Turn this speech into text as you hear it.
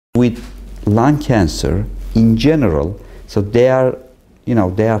with lung cancer in general, so they are,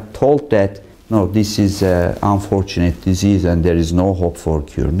 they are told that, no, this is an unfortunate disease and there is no hope for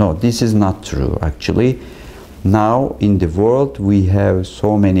cure. No, this is not true, actually. Now, in the world, we have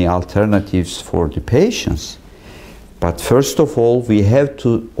so many alternatives for the patients. But first of all, we have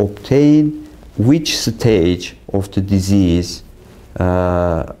to obtain which stage of the disease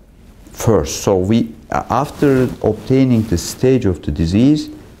first. So after obtaining the stage of the disease,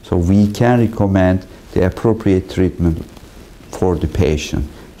 so we can recommend the appropriate treatment for the patient.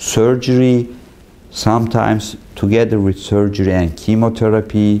 Surgery, sometimes together with surgery and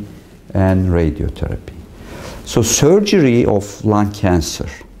chemotherapy and radiotherapy. So surgery of lung cancer,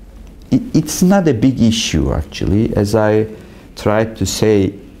 it's not a big issue actually, as I tried to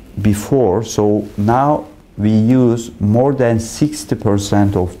say before. So now we use more than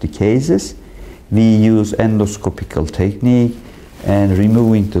 60% of the cases. We use endoscopical technique and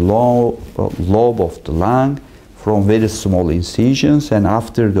removing the lobe of the lung from very small incisions, and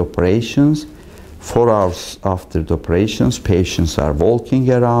after the operations, 4 hours after the operations, patients are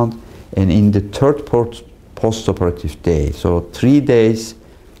walking around, and in the third post-operative day, so 3 days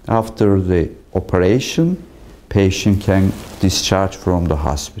after the operation, patient can discharge from the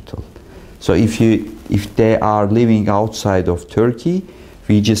hospital. So if they are living outside of Turkey,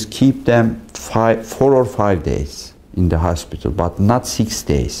 we just keep them 4 or 5 days in the hospital, but not 6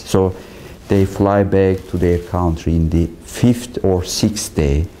 days. So they fly back to their country in the 5th or 6th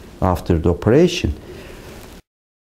day after the operation.